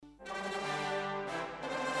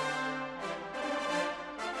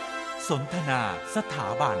สนทนาสถา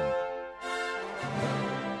บัน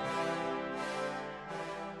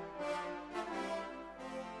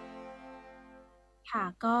ค่ะ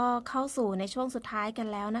ก็เข้าสู่ในช่วงสุดท้ายกัน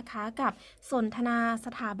แล้วนะคะกับสนทนาส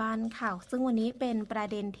ถาบันค่ะซึ่งวันนี้เป็นประ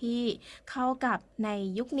เด็นที่เข้ากับใน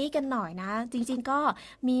ยุคนี้กันหน่อยนะจริงๆก็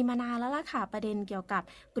มีมานานแล้วล่ะค่ะประเด็นเกี่ยวกับ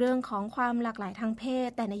เรื่องของความหลากหลายทางเพศ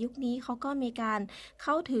แต่ในยุคนี้เขาก็มีการเ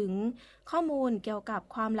ข้าถึงข้อมูลเกี่ยวกับ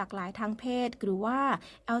ความหลากหลายทางเพศหรือว่า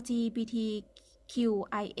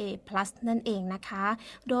LGBTQIA+ นั่นเองนะคะ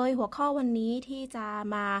โดยหัวข้อวันนี้ที่จะ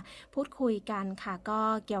มาพูดคุยกันค่ะก็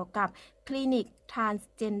เกี่ยวกับคลินิก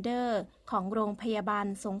transgender ของโรงพยาบาล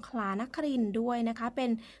สงขลานครินทร์ด้วยนะคะเป็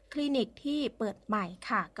นคลินิกที่เปิดใหม่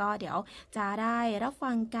ค่ะก็เดี๋ยวจะได้รับ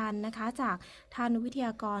ฟังกันนะคะจากท่านวิทย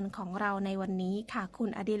ากรของเราในวันนี้ค่ะคุณ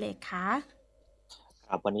อดิเรกค่ะค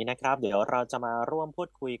รับวันนี้นะครับเดี๋ยวเราจะมาร่วมพูด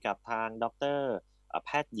คุยกับทางดร.แพ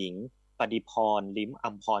ทย์หญิงปฏิพรลิ้มอั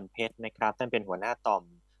มพรเพชรนะครับท่านเป็นหัวหน้า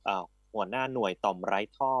หน่วยต่อมไร้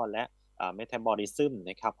ท่อและเมตาบอลิซึม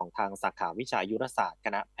นะครับของทางสาขาวิชายุรศาสตร์ค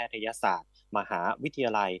ณะแพทยศาสตร์มหาวิทย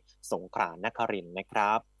าลัยสงขลานครินทร์นะค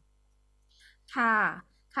รับค่ะ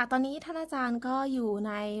ค่ะตอนนี้ท่านอาจารย์ก็อยู่ใ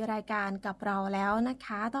นรายการกับเราแล้วนะค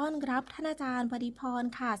ะต้อนรับท่านอาจารย์ปฏิพร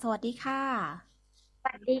ค่ะสวัสดีค่ะส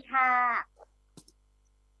วัสดีค่ะ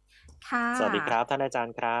ค่ะสวัสดีครับท่านอาจาร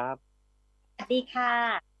ย์ครับสวัสดีค่ะ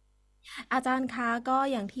อาจารย์คะก็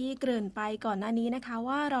อย่างที่เกริ่นไปก่อนหน้านี้นะคะ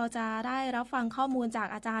ว่าเราจะได้รับฟังข้อมูลจาก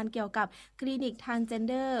อาจารย์เกี่ยวกับคลินิก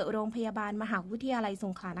transgender โรงพยาบาลมหาวิทยาลัยส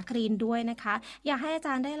งขลานครินทร์ด้วยนะคะอยากให้อาจ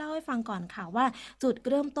ารย์ได้เล่าให้ฟังก่อนค่ะว่าจุด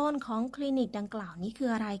เริ่มต้นของคลินิกดังกล่าวนี้คือ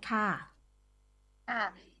อะไรค่ะ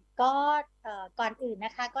ก็ก่อนอื่นน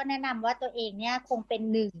ะคะก็แนะนำว่าตัวเองเนี่ยคงเป็น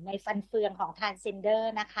หนึ่งในฟันเฟืองของ transgender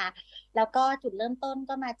นะคะแล้วก็จุดเริ่มต้น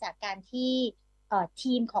ก็มาจากการที่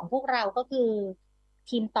ทีมของพวกเราก็คือ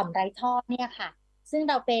ทีมต่อมไร้ท่อเนี่ยค่ะซึ่ง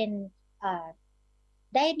เราเป็น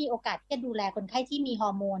ได้มีโอกาสที่จะดูแลคนไข้ที่มีฮอ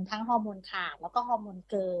ร์โมนทั้งฮอร์โมนขาดแล้วก็ฮอร์โมน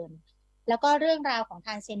เกินแล้วก็เรื่องราวของ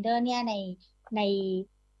transgender เนี่ยใน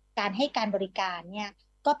การให้การบริการเนี่ย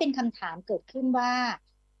ก็เป็นคำถามเกิดขึ้นว่า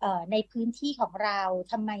ในพื้นที่ของเรา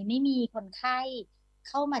ทำไมไม่มีคนไข้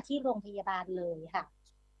เข้ามาที่โรงพยาบาลเลยค่ะ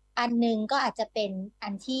อันหนึ่งก็อาจจะเป็นอั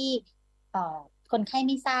นที่คนไข้ไ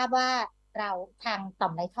ม่ทราบว่าเราทางต่อ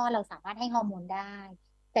มไร้ท่อเราสามารถให้ฮอร์โมนได้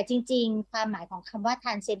แต่จริงๆความหมายของคำว่า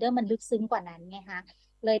transgender มันลึกซึ้งกว่านั้นไงคะ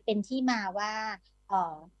เลยเป็นที่มาว่า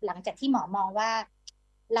หลังจากที่หมอมองว่า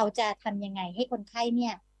เราจะทำยังไงให้คนไข้เนี่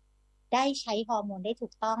ยได้ใช้ฮอร์โมนได้ถู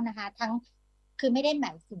กต้องนะคะทั้งคือไม่ได้หม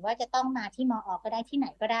ายถึงว่าจะต้องมาที่มอ.ก็ได้ที่ไหน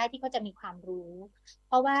ก็ได้ที่เขาจะมีความรู้เ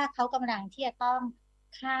พราะว่าเขากำลังที่จะต้อง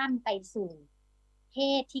ข้ามไปสู่เพ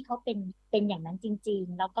ศที่เขาเป็นอย่างนั้นจริง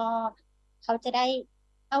ๆแล้วก็เขาจะได้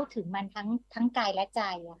เข้าถึงมันทั้งกายและใจ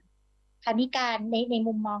อ่ะคราวนี้การใน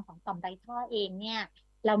มุมมองของต่อมไร้ท่อเองเนี่ย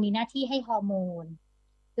เรามีหน้าที่ให้ฮอร์โมน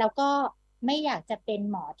แล้วก็ไม่อยากจะเป็น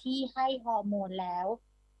หมอที่ให้ฮอร์โมนแล้ว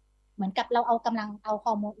เหมือนกับเรากำลังเอาฮ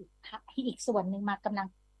อร์โมนอีกส่วนหนึ่งมากำลัง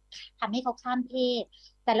ทำให้เขาข้ามเพศ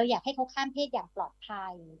แต่เราอยากให้เขาข้ามเพศอย่างปลอดภั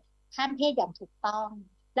ยข้ามเพศอย่างถูกต้อง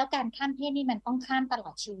แล้วการข้ามเพศนี่มันต้องข้ามตลอ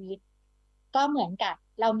ดชีวิตก็เหมือนกับ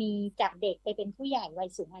เรามีจากเด็กไปเป็นผู้ใหญ่วัย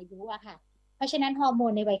สูงอายุอะค่ะเพราะฉะนั้นฮอร์โม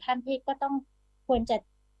นในวัยข้ามเพศก็ต้องควรจะ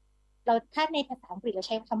เราถ้าในภาษาอังกฤษเราใ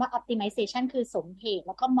ช้คำว่า optimization คือสมเหตุแ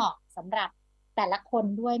ล้วก็เหมาะสำหรับแต่ละคน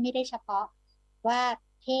ด้วยไม่ได้เฉพาะว่า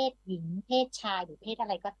เพศหญิงเพศชายหรือเพศอะ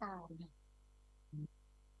ไรก็ตาม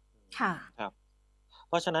ค่ะครับเ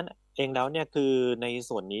พราะฉะนั้นเองแล้วเนี่ยคือใน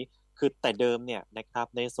ส่วนนี้คือแต่เดิมเนี่ยนะครับ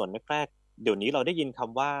ในส่วนแรกเดี๋ยวนี้เราได้ยินค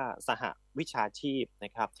ำว่าสหวิชาชีพน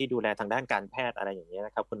ะครับที่ดูแลทางด้านการแพทย์อะไรอย่างเงี้ยน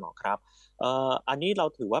ะครับคุณหมอครับอันนี้เรา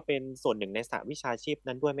ถือว่าเป็นส่วนหนึ่งในสหวิชาชีพ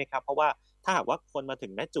นั้นด้วยไหมครับเพราะว่าถ้าหากว่าคนมาถึ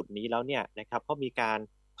งณจุดนี้แล้วเนี่ยนะครับก็มีการ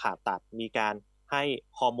ผ่าตัดมีการให้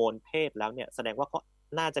ฮอร์โมนเพศแล้วเนี่ยแสดงว่าก็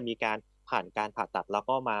น่าจะมีการผ่านการผ่าตัดแล้ว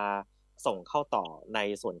ก็มาส่งเข้าต่อใน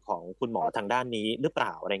ส่วนของคุณหมอทางด้านนี้หรือเปล่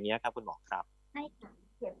าอะไรเงี้ยครับคุณหมอครับใช่ค่ะ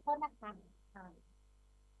เดี๋ยวโทษนะคะ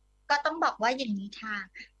ก็ต้องบอกว่าอย่างนี้ค่ะ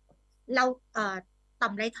เราต่อ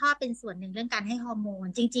มไร้ท่อเป็นส่วนหนึ่งเรื่องการให้ฮอร์โมน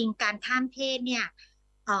จริงๆการข้ามเพศเนี่ย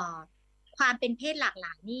ความเป็นเพศหลากหล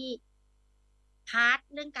ายนี่พาร์ท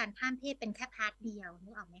เรื่องการข้ามเพศเป็นแค่พาร์ทเดียวนึ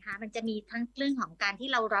กออกไหมคะมันจะมีทั้งเรื่องของการที่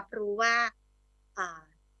เรารับรู้ว่า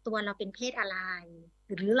ตัวเราเป็นเพศอะไรห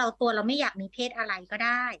รือตัวเราไม่อยากมีเพศอะไรก็ไ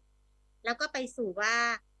ด้แล้วก็ไปสู่ว่า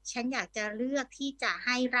ฉันอยากจะเลือกที่จะใ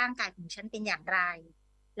ห้ร่างกายของฉันเป็นอย่างไร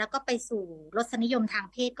แล้วก็ไปสู่รสนิยมทาง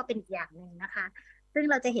เพศก็เป็นอีกอย่างหนึ่งนะคะซึ่ง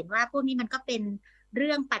เราจะเห็นว่าพวกนี้มันก็เป็นเ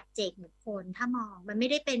รื่องปัจเจกบุคคลถ้ามองมันไม่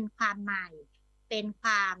ได้เป็นความใหม่เป็นคว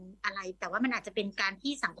ามอะไรแต่ว่ามันอาจจะเป็นการ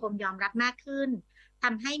ที่สังคมยอมรับมากขึ้นท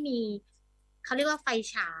ำให้มีเขาเรียกว่าไฟ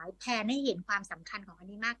ฉายแทนให้เห็นความสำคัญของอัน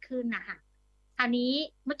นี้มากขึ้นนะคะท ราวนี้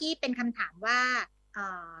เมื่อกี้เป็นคำถามว่า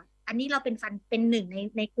อันนี้เราเป็นหนึ่ง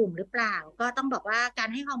ในกลุ่มหรือเปล่าก็ต้องบอกว่าการ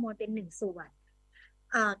ให้ฮอร์โมนเป็นหนึ่งส่วน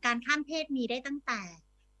การข้ามเพศมีได้ตั้งแต่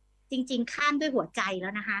จริงๆข้ามด้วยหัวใจแล้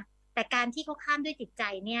วนะคะแต่การที่เขาข้ามด้วยจิตใจ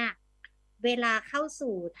เนี่ยเวลาเข้า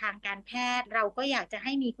สู่ทางการแพทย์เราก็อยากจะใ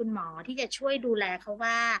ห้มีคุณหมอที่จะช่วยดูแลเขา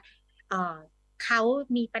ว่าเขา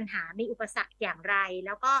มีปัญหามีอุปสรรคอย่างไรแ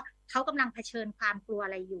ล้วก็เขากำลังเผชิญความกลัวอ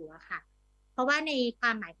ะไรอยู่อะค่ะเพราะว่าในคว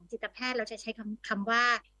ามหมายของจิตแพทย์เราจะใช้คำว่า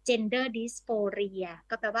gender dysphoria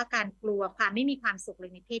ก็แปลว่าการกลัวความไม่มีความสุขเล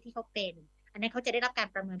ยในเพศที่เขาเป็นอันนี้เขาจะได้รับการ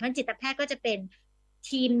ประเมินเพราะจิตแพทย์ก็จะเป็น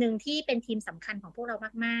ทีมหนึ่งที่เป็นทีมสำคัญของพวกเรา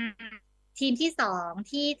มากๆทีมที่สอง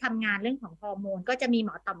ที่ทำงานเรื่องของฮอร์โมนก็จะมีหม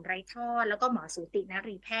อต่อมไร้ท่อแล้วก็หมอสูติน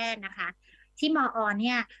รีแพทย์นะคะที่มอเ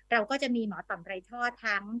นี่ยเราก็จะมีหมอต่อมไร้ท่อ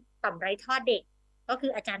ทั้งต่อมไร้ท่อเด็กก็คื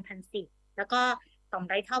ออาจารย์พันศิษย์แล้วก็ต่อม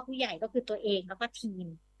ไร้ท่อผู้ใหญ่ก็คือตัวเองแล้วก็ทีม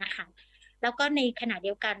นะคะแล้วก็ในขณะเ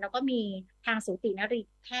ดียวกันเราก็มีทางสูตินรี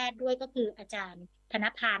แพทย์ด้วยก็คืออาจารย์ธน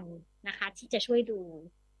พันธ์นะคะที่จะช่วยดู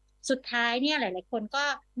สุดท้ายเนี่ยหลายๆคนก็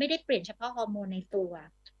ไม่ได้เปลี่ยนเฉพาะฮอร์โมนในตัว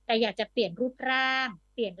แต่อยากจะเปลี่ยนรูปร่าง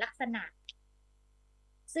เปลี่ยนลักษณะ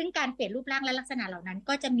ซึ่งการเปลี่ยนรูปร่างและลักษณะเหล่านั้น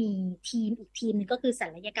ก็จะมีทีมอีกทีมนึงก็คือศั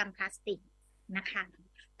ลยกรรมพลาสติกนะคะ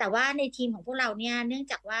แต่ว่าในทีมของพวกเราเนี่ยเนื่อง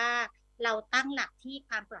จากว่าเราตั้งหลักที่ค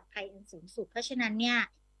วามปลอดภัยอันสูงสุดเพราะฉะนั้นเนี่ย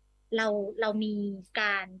เรามีก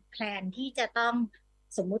ารแพลนที่จะต้อง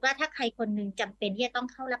สมมุติว่าถ้าใครคนหนึ่งจำเป็นที่จะต้อง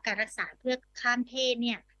เข้ารับการรักษาเพื่อข้ามเพศเ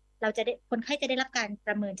นี่ยเราจะได้คนไข้จะได้รับการป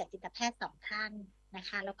ระเมินจากจิตแพทย์2 ท่านนะค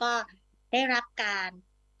ะแล้วก็ได้รับการ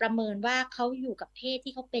ประเมินว่าเขาอยู่กับเพศ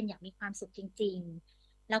ที่เขาเป็นอย่างมีความสุขจริง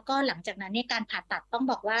ๆแล้วก็หลังจากนั้นเนี่ยการผ่าตัดต้อง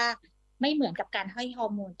บอกว่าไม่เหมือนกับการให้ฮอ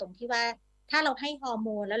ร์โมนตรงที่ว่าถ้าเราให้ฮอร์โม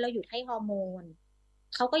นแล้วเราหยุดให้ฮอร์โมน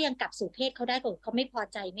เขาก็ยังกลับสู่เพศเขาได้แต่เขาไม่พอ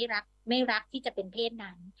ใจไม่รักที่จะเป็นเพศ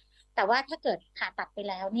นั้นแต่ว่าถ้าเกิดผ่าตัดไป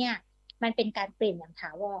แล้วเนี่ยมันเป็นการเปลี่ยนอย่างถา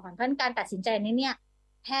วรเพราะการตัดสินใจนี้เนี่ย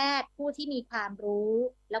แพทย์ผู้ที่มีความรู้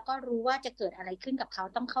แล้วก็รู้ว่าจะเกิดอะไรขึ้นกับเขา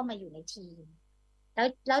ต้องเข้ามาอยู่ในทีม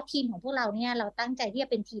แล้วทีมของพวกเราเนี่ยเราตั้งใจที่จะ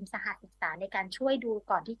เป็นทีมสหศึกษาในการช่วยดู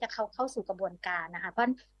ก่อนที่จะเข้าสู่กระบวนการนะคะเพราะ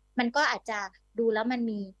มันก็อาจจะดูแล้วมัน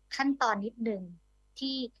มีขั้นตอนนิดนึง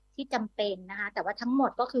ที่จำเป็นนะคะแต่ว่าทั้งหม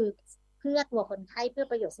ดก็คือเพื่อตัวคนไข้เพื่อ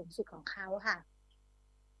ประโยชน์สูงสุดของเขาค่ะ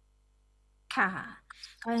ค่ะ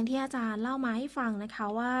ก็อย่างที่อาจารย์เล่ามาให้ฟังนะคะ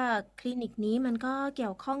ว่าคลินิกนี้มันก็เกี่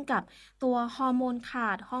ยวข้องกับตัวฮอร์โมนขา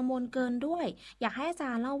ดฮอร์โมนเกินด้วยอยากให้อาจ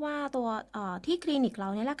ารย์เล่าว่าตัวที่คลินิกเรา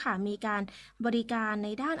เนี่ยแหละค่ะมีการบริการใน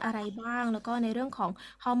ด้านอะไรบ้างแล้วก็ในเรื่องของ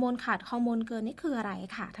ฮอร์โมนขาดฮอร์โมนเกินนี่คืออะไร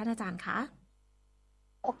ค่ะท่านอาจารย์คะ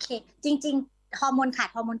โอเคจริงๆฮอร์โมนขาด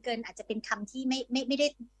ฮอร์โมนเกินอาจจะเป็นคำที่ไม่ได้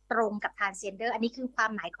ตรงกับทรานสเจนเดอร์อันนี้คือควา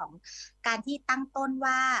มหมายของการที่ตั้งต้น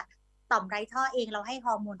ว่าต่อมไร้ท่อเองเราให้ฮ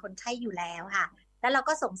อร์โมนคนไข้อยู่แล้วค่ะแล้วเรา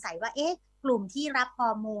ก็สงสัยว่าเอ๊ะกลุ่มที่รับฮอ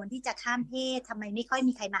ร์โมนที่จะข้ามเพศทำไมไม่ค่อย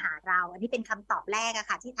มีใครมาหาเราอันนี้เป็นคำตอบแรกอะ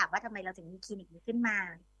ค่ะที่ถามว่าทำไมเราถึงมีคลินิกนี้ขึ้นมา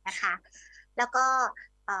นะคะแล้วก็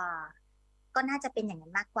ก็น่าจะเป็นอย่างนั้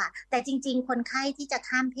นมากกว่าแต่จริงๆคนไข้ที่จะ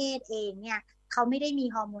ข้ามเพศเองเนี่ยเขาไม่ได้มี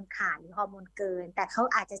ฮอร์โมนขาดหรือฮอร์โมนเกินแต่เขา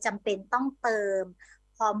อาจจะจำเป็นต้องเติม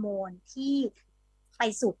ฮอร์โมนที่ไป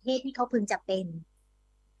สู่เพศที่เขาพึงจะเป็น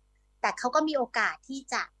แต่เขาก็มีโอกาสที่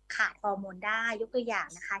จะขาดฮอร์โมนได้ยกตัวอย่าง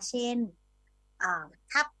นะคะเช่น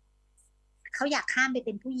ถ้าเขาอยากข้ามไปเ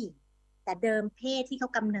ป็นผู้หญิงแต่เดิมเพศที่เขา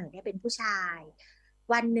กำเนิดเนี่ยเป็นผู้ชาย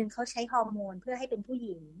วันหนึ่งเขาใช้ฮอร์โมนเพื่อให้เป็นผู้ห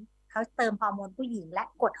ญิงเขาเติมฮอร์โมนผู้หญิงและ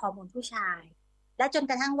กดฮอร์โมนผู้ชายและจน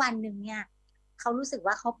กระทั่งวันหนึ่งเนี่ยเขารู้สึก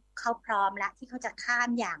ว่าเขาพร้อมแล้วที่เขาจะข้าม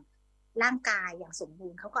อย่างร่างกายอย่างสมบู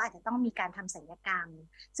รณ์เขาก็อาจจะต้องมีการทำศัลยกรรม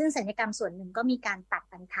ซึ่งศัลยกรรมส่วนหนึ่งก็มีการตัด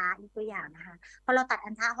อัณฑะอีกตัวอย่างนะคะพอเราตัด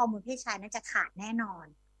อัณฑะฮอร์โมนเพศชายนั้นจะขาดแน่นอน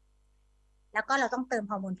แล้วก็เราต้องเติม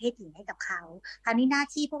ฮอร์โมนเพศหญิงให้กับเขาคราวนี้หน้า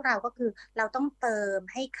ที่พวกเราก็คือเราต้องเติม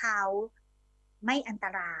ให้เขาไม่อันต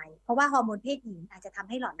รายเพราะว่าฮอร์โมนเพศหญิงอาจจะทำ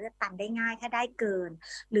ให้หลอดเลือดตันได้ง่ายถ้าได้เกิน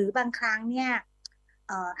หรือบางครั้งเนี่ย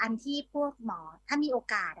อันที่พวกหมอถ้ามีโอ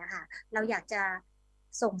กาสอะค่ะเราอยากจะ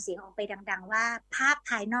ส่งเสียงออกไปดังๆว่าภาพ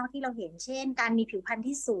ภายนอกที่เราเห็นเช่นการมีผิวพรรณ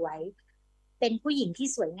ที่สวยเป็นผู้หญิงที่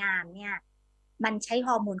สวยงามเนี่ยมันใช้ฮ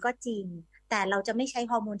อร์โมนก็จริงแต่เราจะไม่ใช้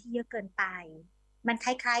ฮอร์โมนที่เยอะเกินไปมันค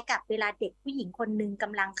ล้ายๆกับเวลาเด็กผู้หญิงคนหนึ่งก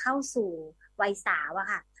ำลังเข้าสู่วัยสาวอะ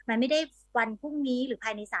ค่ะมันไม่ได้วันพรุ่งนี้หรือภ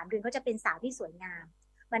ายใน3 เดือนเขาจะเป็นสาวที่สวยงาม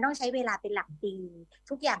มันต้องใช้เวลาเป็นหลักปี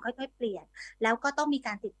ทุกอย่างค่อยๆเปลี่ยนแล้วก็ต้องมีก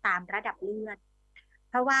ารติดตามระดับเลือด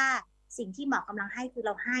เพราะว่าสิ่งที่หมอกำลังให้คือเ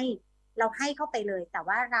ราให้เข้าไปเลยแต่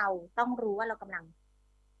ว่าเราต้องรู้ว่าเรากำลัง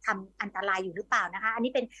ทำอันตรายอยู่หรือเปล่านะคะอัน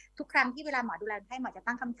นี้เป็นทุกครั้งที่เวลาหมอดูแลคนไข้หมอจะ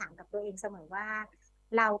ตั้งคำถามกับตัวเองเสมอว่า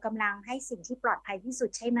เรากำลังให้สิ่งที่ปลอดภัยที่สุด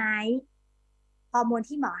ใช่ไหมฮอร์โมน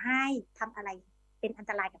ที่หมอให้ทำอะไรเป็นอัน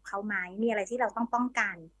ตรายกับเขาไหมมีอะไรที่เราต้องป้องกั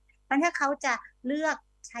นเพราะถ้าเขาจะเลือก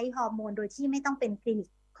ใช้ฮอร์โมนโดยที่ไม่ต้องเป็นคลินิก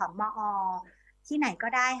ของมอ ที่ไหนก็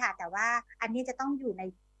ได้ค่ะแต่ว่าอันนี้จะต้องอยู่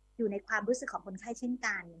ในความรู้สึกของคนไข้เช่น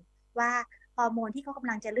กันว่าฮอร์โมนที่เขากำ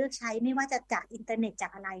ลังจะเลือกใช้ไม่ว่าจะจากอินเทอร์เน็ตจา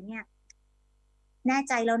กอะไรเนี่ยแน่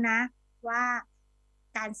ใจแล้วนะว่า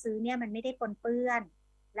การซื้อเนี่ยมันไม่ได้ปนเปื้อน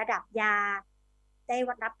ระดับยาได้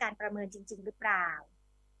รับการประเมินจริงๆหรือเปล่า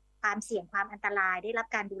ความเสี่ยงความอันตรายได้รับ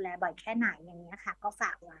การดูแลบ่อยแค่ไหนอย่างนี้ค่ะก็ฝ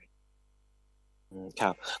ากไว้ค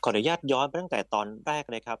รับขออนุญาตย้อนไปตั้งแต่ตอนแรก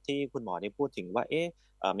เลยครับที่คุณหมอได้พูดถึงว่า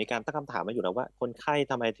มีการตั้งคำถามมาอยู่แล้วว่าคนไข้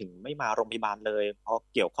ทำไมถึงไม่มาโรงพยาบาลเลยเพราะ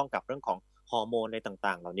เกี่ยวข้องกับเรื่องของฮอร์โมนใน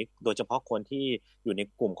ต่างๆเหล่านี้โดยเฉพาะคนที่อยู่ใน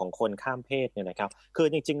กลุ่มของคนข้ามเพศเนี่ยนะครับคือ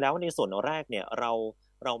จริงๆแล้วในส่วนแรกเนี่ยเ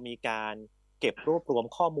รามีการเก็บรวบรวม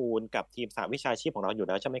ข้อมูลกับทีมสหวิชาชีพของเราอยู่แ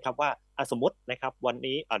ล้วใช่ไหมครับว่าสมมตินะครับวัน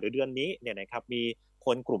นี้หรือเดือนนี้เนี่ยนะครับมีค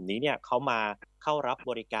นกลุ่มนี้เนี่ยเขามาเข้ารับ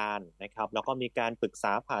บริการนะครับแล้วก็มีการปรึกษ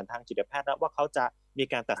าผ่านทางจิตแพทย์แล้วว่าเขาจะมี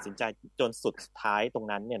การตัดสินใจจนสุดท้ายตรง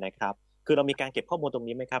นั้นเนี่ยนะครับคือเรามีการเก็บข้อมูลตรง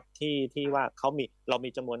นี้ไหมครับที่ว่าเรามี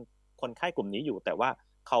จำนวนคนไข้กลุ่มนี้อยู่แต่ว่า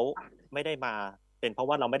เขาไม่ได้มาเป็นเพราะ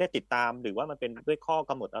ว่าเราไม่ได้ติดตามหรือว่ามันเป็นด้วยข้อ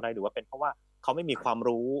กำหนดอะไรหรือว่าเป็นเพราะว่าเขาไม่มีความ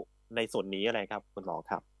รู้ในส่วนนี้อะไรครับคุณหมอ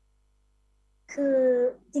ครับคือ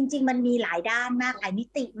จริงๆมันมีหลายด้านมากหลายมิ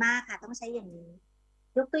ติมากค่ะต้องใช้อย่างนี้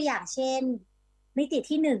ยกตัวอย่างเช่นมิติ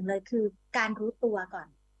ที่หนึ่งเลยคือการรู้ตัวก่อน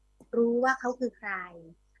รู้ว่าเขาคือใคร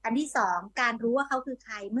อันที่สองการรู้ว่าเขาคือใค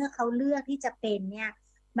รเมื่อเขาเลือกที่จะเป็นเนี่ย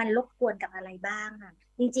มันรบกวนกับอะไรบ้างค่ะ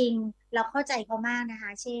จริงๆเราเข้าใจเขามากนะค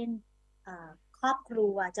ะเช่นครอบครั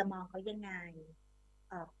วจะมองเขายังไง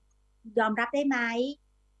ยอมรับได้ไหม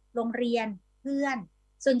โรงเรียนเพื่อน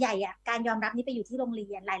ส่วนใหญ่อะการยอมรับนี้ไปอยู่ที่โรงเรี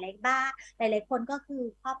ยนหลายๆบ้านหลายๆคนก็คือ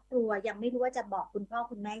ครอบครัวยังไม่รู้ว่าจะบอกคุณพ่อ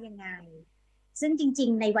คุณแม่ยังไงซึ่งจริง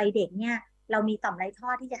ๆในวัยเด็กเนี่ยเรามีต่อมไรท่อ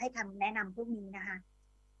ที่จะให้คำแนะนำพวกนี้นะคะ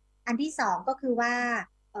อันที่สองก็คือว่า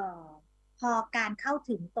พอการเข้า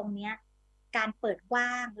ถึงตรงเนี้ยการเปิดกว้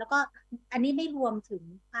างแล้วก็อันนี้ไม่รวมถึง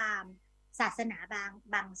ความศาสนา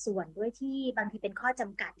บางส่วนด้วยที่บางทีเป็นข้อจ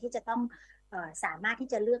ำกัดที่จะต้องสามารถที่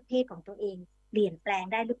จะเลือกเพศของตัวเองเปลี่ยนแปลง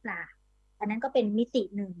ได้หรือเปล่าอันนั้นก็เป็นมิติ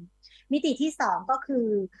หนึ่งมิติที่สองก็คือ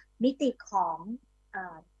มิติของ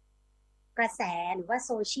กระแสหรือว่าโ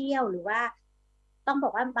ซเชียลหรือว่าต้องบอ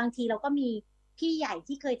กว่าบางทีเราก็มีพี่ใหญ่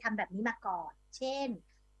ที่เคยทำแบบนี้มาก่อนเช่น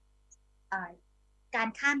การ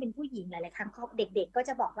ข้ามเป็นผู้หญิงหลายๆครั้งเด็กๆก็จ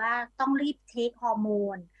ะบอกว่าต้องรีบเทคฮอร์โม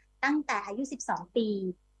นตั้งแต่อายุ12 ปี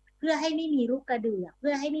เพื่อให้ไม่มีลูกกระเดือกเ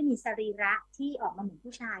พื่อให้ไม่มีสรีระที่ออกมาเหมือน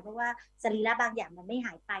ผู้ชายเพราะว่าสรีระบางอย่างมันไม่ห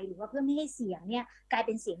ายไปหรือว่าเพื่อไม่ให้เสียงเนี่ยกลายเ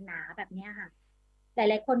ป็นเสียงหนาแบบนี้ค่ะหล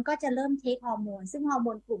ายๆคนก็จะเริ่มเทคฮอร์โมนซึ่งฮอร์โม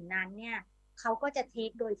นกลุ่มนั้นเนี่ยเขาก็จะเทค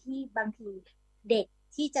โดยที่บางทีเด็ก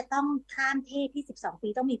ที่จะต้องข้ามเพศที่12 ปี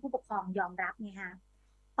ต้องมีผู้ปกครองยอมรับไงคะ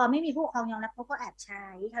พอไม่มีผู้ปกครองยอมรับเขาก็แอบใช้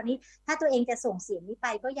คราวนี้ถ้าตัวเองจะส่งเสียงนี้ไป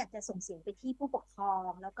ก็อยากจะส่งเสียงไปที่ผู้ปกครอง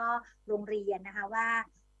แล้วก็โรงเรียนนะคะว่า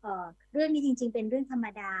เรื่องนี้จริงๆเป็นเรื่องธรรม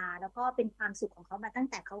ดาแล้วก็เป็นความสุขของเขามาตั้ง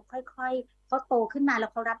แต่เขาค่อยๆเขาโตขึ้นมาแล้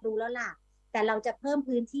วเขารับรู้แล้วล่ะแต่เราจะเพิ่ม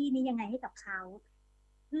พื้นที่นี้ยังไงให้กับเขา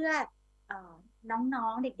เพื่อน้อ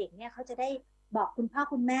งๆเด็กๆเนี่ยเขาจะได้บอกคุณพ่อ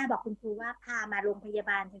คุณแม่บอกคุณครูว่าพามาโรงพยา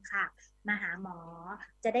บาลเถอะค่ะมาหาหมอ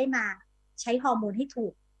จะได้มาใช้ฮอร์โมนให้ถู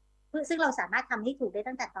กซึ่งเราสามารถทำให้ถูกได้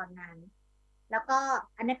ตั้งแต่ตอนนั้นแล้วก็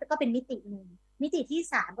อันนี้ก็เป็นมิติหนึ่งมิติที่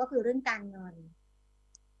สามก็คือเรื่องการเงิน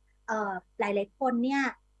หลายๆคนเนี่ย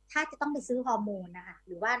ถ้าจะต้องไปซื้อฮอร์โมนนะคะห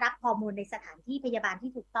รือว่ารับฮอร์โมนในสถานที่พยาบาล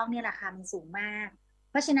ที่ถูกต้องเนี่ยราคามันสูงมาก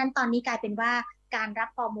เพราะฉะนั้นตอนนี้กลายเป็นว่าการรับ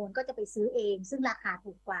ฮอร์โมนก็จะไปซื้อเองซึ่งราคา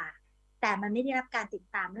ถูกกว่าแต่มันไม่ได้รับการติด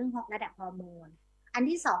ตามเรื่องระดับฮอร์โมนอัน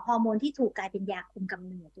ที่สองฮอร์โมนที่ถูกกลายเป็นยาคุมกำ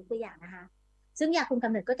เนิดตัวอย่างนะคะซึ่งยาคุมกำ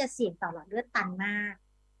เนิดก็จะเสี่ยงต่อหลอดเลือดตันมาก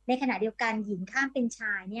ในขณะเดียวกันหญิงข้ามเป็นช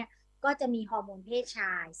ายเนี่ยก็จะมีฮอร์โมนเพศช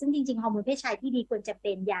ายซึ่งจริงๆฮอร์โมนเพศชายที่ดีควรจะเ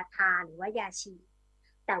ป็นยาทาหรือว่ายาฉีด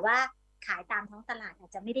แต่ว่าขายตามท้องตลาดอา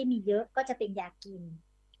จจะไม่ได้มีเยอะก็จะเป็นยากิน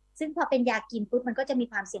ซึ่งพอเป็นยากินปุ๊บมันก็จะมี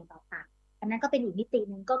ความเสี่ยงต่อตับอันนั้นก็เป็นอีกมิติ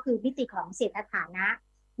หนึ่งก็คือมิติของเศรษฐฐานะ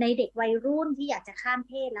ในเด็กวัยรุ่นที่อยากจะข้ามเ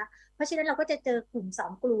พศแล้วเพราะฉะนั้นเราก็จะเจอกลุ่ม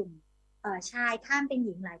2 กลุ่มชายข้ามเป็นห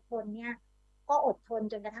ญิงหลายคนเนี่ยก็อดทน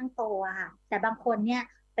จนกระทั่งโตอะค่ะแต่บางคนเนี่ย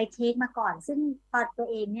ไปเทคมาก่อนซึ่งพอตัว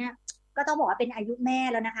เองเนี่ยก็ต้องบอกว่าเป็นอายุแม่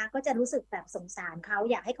แล้วนะคะก็จะรู้สึกแบบสงสารเขา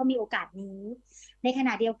อยากให้เขามีโอกาสนี้ในขณ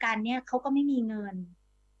ะเดียวกันเนี่ยเขาก็ไม่มีเงิน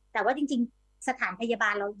แต่ว่าจริงๆสถานพยาบา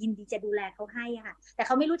ลเรายินดีจะดูแลเขาให้ค่ะแต่เข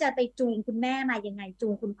าไม่รู้จะไปจูงคุณแม่มายังไงจู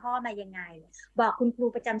งคุณพ่อมายังไงบอกคุณครู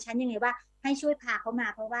ประจำชั้นยังไงว่าให้ช่วยพาเขามา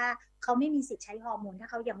เพราะว่าเขาไม่มีสิทธิ์ใช้ฮอร์โมนถ้า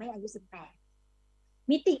เขายังไม่อายุ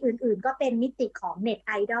18มิติอื่นๆก็เป็นมิติของเน็ตไ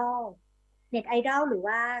อดอลหรือ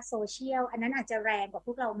ว่าโซเชียลอันนั้นอาจจะแรงกว่าพ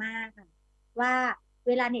วกเรามากค่ะว่าเ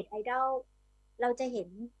วลาเน็ตไอดอลเราจะเห็น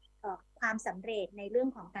ความสำเร็จในเรื่อง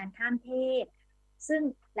ของการข้ามเพศซึ่ง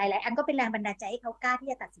หลายๆอันก็เป็นแรงบันดาลใจให้เขากล้าที่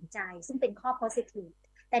จะตัดสินใจซึ่งเป็นข้อ positive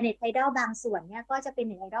แต่เน็ตไอดอลบางส่วนเนี่ยก็จะเป็น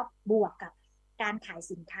เน็ตไอดอลบวกกับ การขาย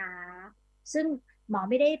สินค้าซึ่งหมอ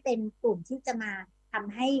ไม่ได้เป็นกลุ่มที่จะมาท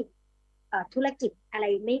ำให้ธุรกิจอะไร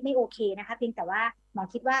ไม่โอเคนะคะเพียงแต่ว่าหมอ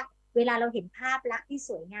คิดว่าเวลาเราเห็นภาพลักษณ์ที่ส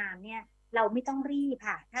วยงามเนี่ยเราไม่ต้องรีบ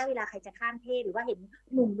ค่ะถ้าเวลาใครจะข้ามเพศหรือว่าเห็น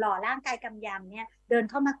หนุ่มหล่อร่างกายกำยำเนี่ยเดิน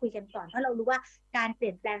เข้ามาคุยกันก่อนเพราะเรารู้ว่าการเป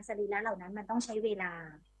ลี่ยนแปลงสรีระเหล่านั้นมันต้องใช้เวลา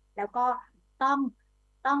แล้วก็ต้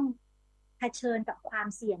องเผชิญกับความ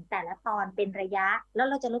เสี่ยงแต่ละตอนเป็นระยะแล้ว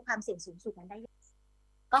เราจะลดความเสี่ยงสูงสุดนั้นได้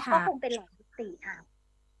ก็คงเป็นหลายมิติค่ะ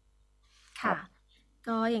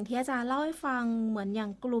ก็อย่างที่อาจารย์เล่าให้ฟังเหมือนอย่า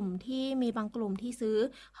งกลุ่มที่มีบางกลุ่มที่ซื้อ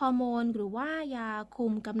ฮอร์โมนหรือว่ายาคุ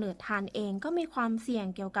มกำเนิดทานเองก็มีความเสี่ยง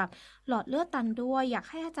เกี่ยวกับหลอดเลือดตันด้วยอยาก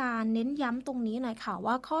ให้อาจารย์เน้นย้ำตรงนี้หน่อยค่ะ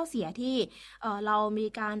ว่าข้อเสียที่เรามี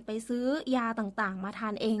การไปซื้อยาต่างๆมาทา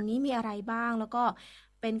นเองนี้มีอะไรบ้างแล้วก็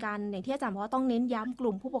เป็นการอย่างที่อาจารย์บอกว่าต้องเน้นย้ำก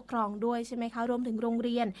ลุ่มผู้ปกครองด้วยใช่ไหมคะรวมถึงโรงเ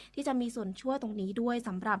รียนที่จะมีส่วนช่วยตรงนี้ด้วยส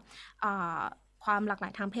ำหรับความหลากหลา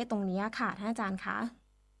ยทางเพศตรงนี้ค่ะท่านอาจารย์คะ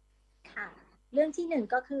ค่ะเรื่องที่หนึ่ง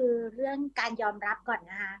ก็คือเรื่องการยอมรับก่อน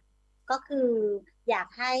นะคะก็คืออยาก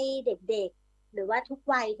ให้เด็กๆหรือว่าทุก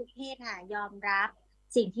วัยทุกเพศค่ะยอมรับ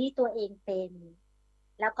สิ่งที่ตัวเองเป็น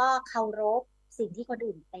แล้วก็เคารพสิ่งที่คน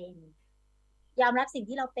อื่นเป็นยอมรับสิ่ง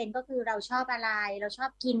ที่เราเป็นก็คือเราชอบอะไรเราชอ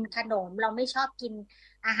บกินขนมเราไม่ชอบกิน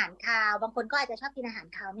อาหารคาวบางคนก็อาจจะชอบกินอาหาร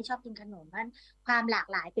คาวไม่ชอบกินขนมนั้นความหลาก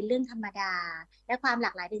หลายเป็นเรื่องธรรมดาและความหล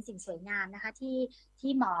ากหลายเป็นสิ่งสวยงามนะคะ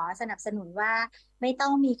ที่หมอสนับสนุนว่าไม่ต้อ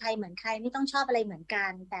งมีใครเหมือนใครไม่ต้องชอบอะไรเหมือนกั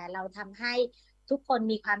นแต่เราทำให้ทุกคน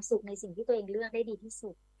มีความสุขในสิ่งที่ตัวเองเลือกได้ดีที่สุ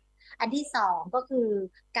ดอันที่สองก็คือ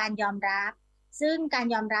การยอมรับซึ่งการ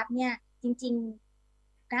ยอมรับเนี่ยจริงๆ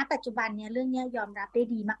ณปัจจุบันเนี่ยเรื่องนี้ยอมรับได้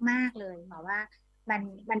ดีมากๆเลยหมอว่า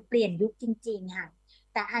มันเปลี่ยนยุคจริงๆค่ะ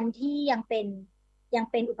แต่อันที่ยังเ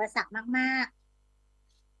ป็นอุปสรรคมาก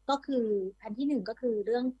ๆก็คืออันที่หนึ่งก็คือเ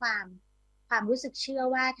รื่องความรู้สึกเชื่อ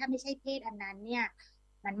ว่าถ้าไม่ใช่เพศอันนั้นเนี่ย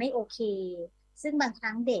มันไม่โอเคซึ่งบางค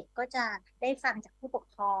รั้งเด็กก็จะได้ฟังจากผู้ปก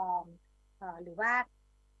ครองหรือว่า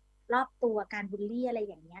รอบตัวการบูลลี่อะไร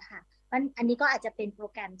อย่างเงี้ยค่ะอันนี้ก็อาจจะเป็นโปร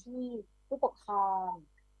แกรมที่ผู้ปกครอง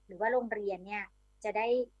หรือว่าโรงเรียนเนี่ยจะ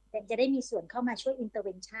ได้มีส่วนเข้ามาช่วย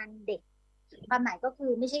intervention เด็กความหมายก็คื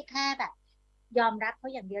อไม่ใช่แค่แบบยอมรับเขา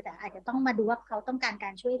อย่างเดียวแต่อาจจะต้องมาดูว่าเขาต้องการกา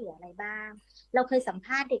รช่วยเหลืออะไรบ้างเราเคยสัมภ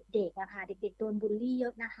าษณ์เด็กๆอะค่ะเด็กๆโดนบูลลี่เยอ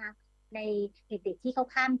ะนะคะในเด็กๆที่เขา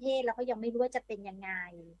ข้ามเพศแล้วเขายังไม่รู้ว่าจะเป็นยังไง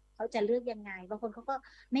เขาจะเลือกยังไงบางคนเขาก็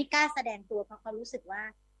ไม่กล้าแสดงตัวเพราะเขารู้สึกว่า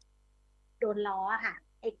โดนล้อค่ะ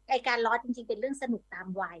ไอการล้อจริงๆเป็นเรื่องสนุกตาม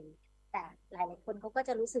วัยแต่หลายๆคนเขาก็จ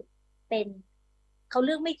ะรู้สึกเป็นเขาเ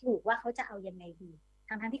ลือกไม่ถูกว่าเขาจะเอายังไงดี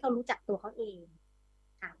ทั้งที่เขารู้จักตัวเขาเอง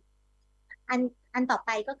ค่ะอันต่อไ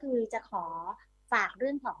ปก็คือจะขอฝากเ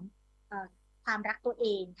รื่องของความรักตัวเอ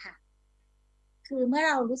งค่ะคือเมื่อ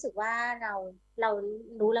เรารู้สึกว่าเรา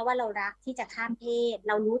รู้แล้วว่าเรารักที่จะข้ามเพศเ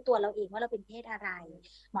รารู้ตัวเราเองว่าเราเป็นเพศอะไร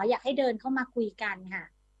หมออยากให้เดินเข้ามาคุยกันค่ะ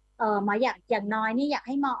หมออยากอย่างน้อยนี่อยากใ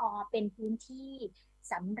ห้มอเป็นพื้นที่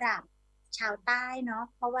สำหรับชาวใต้เนาะ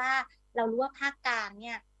เพราะว่าเรารู้ว่าภาคกลางเ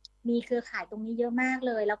นี่ยมีเครือข่ายตรงนี้เยอะมากเ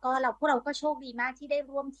ลยแล้วก็พวกเราก็โชคดีมากที่ได้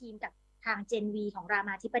ร่วมทีมกับทางเจนวีของราม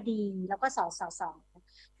าธิบดีแล้วก็ส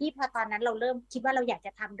ที่พอตอนนั้นเราเริ่มคิดว่าเราอยากจ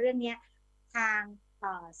ะทำเรื่องนี้ทาง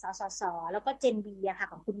สแล้วก็เจนบีอะค่ะ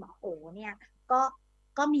ของคุณหมอโอเนี่ย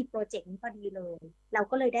ก็มีโปรเจกต์นี้พอดีเลยเรา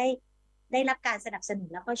ก็เลยได้รับการสนับสนุน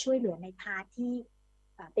แล้วก็ช่วยเหลือในพาร์ทที่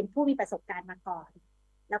เป็นผู้มีประสบการณ์มาก่อน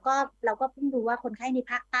แล้วก็เราก็เพิ่งรู้ว่าคนไข้ใน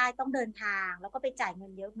ภาคใต้ต้องเดินทางแล้วก็ไปจ่ายเงิ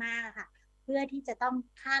นเยอะมากค่ะเพื่อที่จะต้อง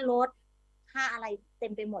ค่ารถค่าอะไรเต็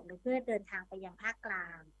มไปหมดเลยเพื่อเดินทางไปยังภาคกลา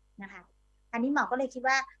งนะคะอันนี้หมอก็เลยคิด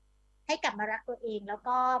ว่าให้กลับมารักตัวเองแล้ว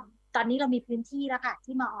ก็ตอนนี้เรามีพื้นที่แล้วค่ะ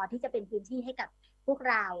ที่มอที่จะเป็นพื้นที่ให้กับพวก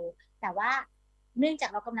เราแต่ว่าเนื่องจาก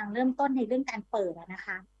เรากำลังเริ่มต้นในเรื่องการเปิดนะค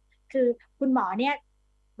ะคือคุณหมอเนี่ย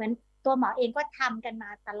เหมือนตัวหมอเองก็ทำกันมา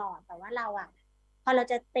ตลอดแต่ว่าเราพอเรา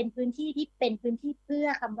จะเป็นพื้นที่ที่เป็นพื้นที่เพื่อ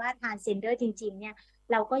คำว่า transgender จริงๆเนี่ย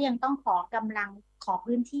เราก็ยังต้องขอ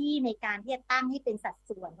พื้นที่ในการที่จะตั้งให้เป็นสัด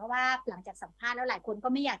ส่วนเพราะว่าหลังจากสัมภาษณ์แล้วหลายคนก็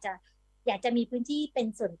ไม่อยากจะมีพื้นที่เป็น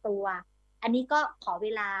ส่วนตัวอันนี้ก็ขอเว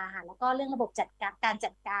ลาค่ะแล้วก็เรื่องระบบการ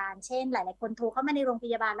จัดการเช่นหลายๆคนโทรเข้ามาในโรงพ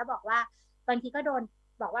ยาบาลแล้วบอกว่าบางทีก็โดน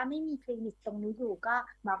บอกว่าไม่มีคลินิกตรงนี้อยู่ก็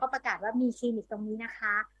หมอก็ประกาศว่ามีคลินิกตรงนี้นะค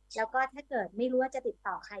ะแล้วก็ถ้าเกิดไม่รู้ว่าจะติด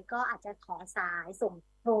ต่อใครก็อาจจะขอสายส่ง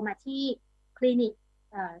โทรมาที่คลินิก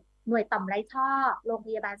หน่วยต่อมไร้ท่อโรงพ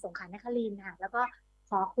ยาบาลสงขลานครินทร์ค่ะแล้วก็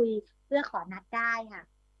ขอคุยเพื่อขอนัดได้ค่ะ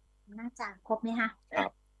น่าจะครบไหมคะครั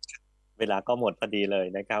บเวลาก็หมดพอดีเลย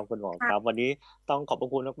นะครับคุณหมอครับวันนี้ต้องขอบ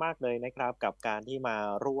คุณมากๆเลยนะครับกับการที่มา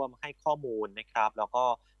ร่วมให้ข้อมูลนะครับแล้วก็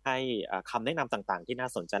ให้คำแนะนำต่างๆที่น่า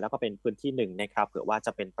สนใจแล้วก็เป็นพื้นที่หนึ่งนะครับเผื่อว่าจ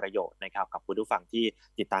ะเป็นประโยชน์นะครับกับผู้ผู้ฟังที่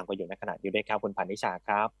ติดตามกันอยู่ในขณะนี้ด้วยครับคุณพานิชาค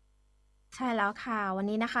รับ ใช่แล้วค่ะวัน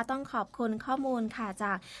นี้นะคะต้องขอบคุณข้อมูลค่ะจ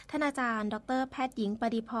ากท่านอาจารย์ดรแพทย์หญิงป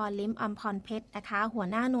ฏิพรลิ้มอำพรเพชรนะคะหัว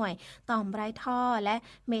หน้าหน่วยต่อมไร้ท่อและ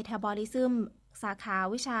เมตาบอลิซึมสาขา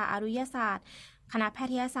วิชาอายุรศาสตร์คณะแพ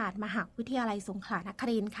ทยศาสตร์มหาวิทยาลัยสงขลานค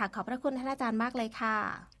รินทร์ค่ะขอบพระคุณท่านอาจารย์มากเลยค่ะ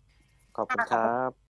ขอบคุณครับ